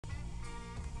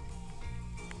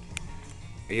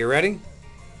Are you ready?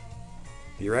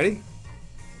 You ready?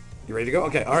 You ready to go?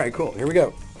 Okay, all right, cool. Here we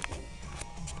go.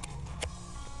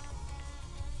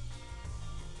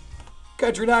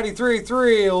 Country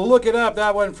 93.3, look it up.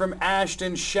 That one from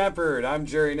Ashton Shepherd. I'm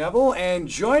Jerry Neville, and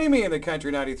joining me in the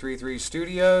Country 93.3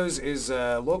 studios is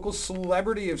a local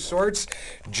celebrity of sorts,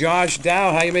 Josh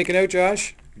Dow. How you making out,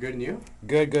 Josh? Good, and you?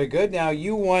 Good, good, good. Now,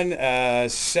 you won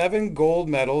 7 gold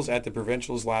medals at the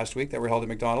provincials last week that were held at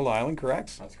McDonald Island,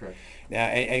 correct? That's correct. Yeah,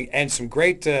 and some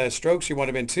great strokes you won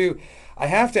have been too. I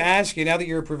have to ask you, now that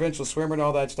you're a provincial swimmer and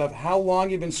all that stuff, how long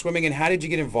you've been swimming and how did you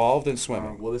get involved in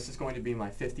swimming? Well, this is going to be my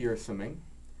 5th year of swimming.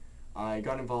 I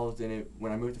got involved in it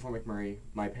when I moved to Fort McMurray.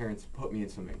 My parents put me in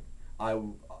swimming.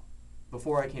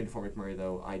 Before I came to Fort McMurray,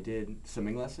 though, I did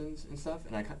swimming lessons and stuff,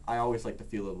 and I always like the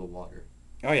feel of the water.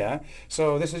 Oh yeah.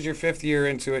 So this is your 5th year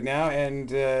into it now, and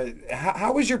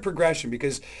how was your progression?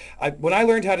 Because when I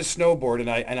learned how to snowboard, and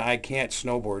I can't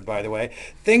snowboard, by the way,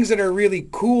 things that are really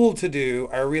cool to do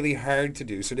are really hard to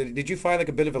do. So did you find like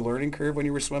a bit of a learning curve when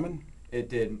you were swimming? It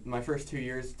did. My first 2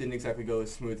 years didn't exactly go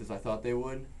as smooth as I thought they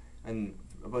would, and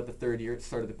about the 3rd year it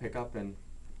started to pick up, and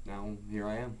now here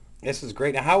I am. This is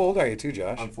great. Now, how old are you too,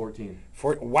 Josh? I'm 14.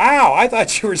 Wow, I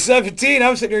thought you were 17.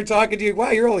 I'm sitting here talking to you.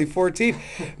 Wow, you're only 14.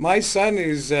 My son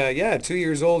is, 2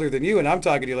 years older than you, and I'm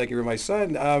talking to you like you were my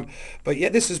son. But yeah,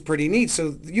 this is pretty neat.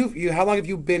 So how long have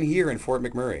you been here in Fort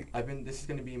McMurray? This is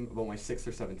going to be about my 6th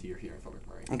or 7th year here in Fort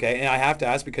McMurray. Okay, and I have to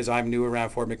ask because I'm new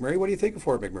around Fort McMurray. What do you think of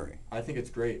Fort McMurray? I think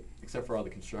it's great, except for all the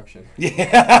construction.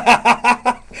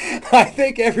 Yeah, I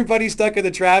think everybody stuck in the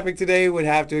traffic today would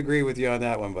have to agree with you on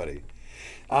that one, buddy.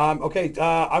 Okay,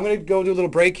 I'm going to go do a little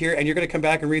break here, and you're going to come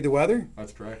back and read the weather?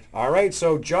 That's correct. All right,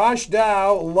 so Josh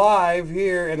Dow live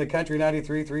here in the Country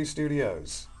 93.3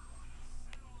 studios.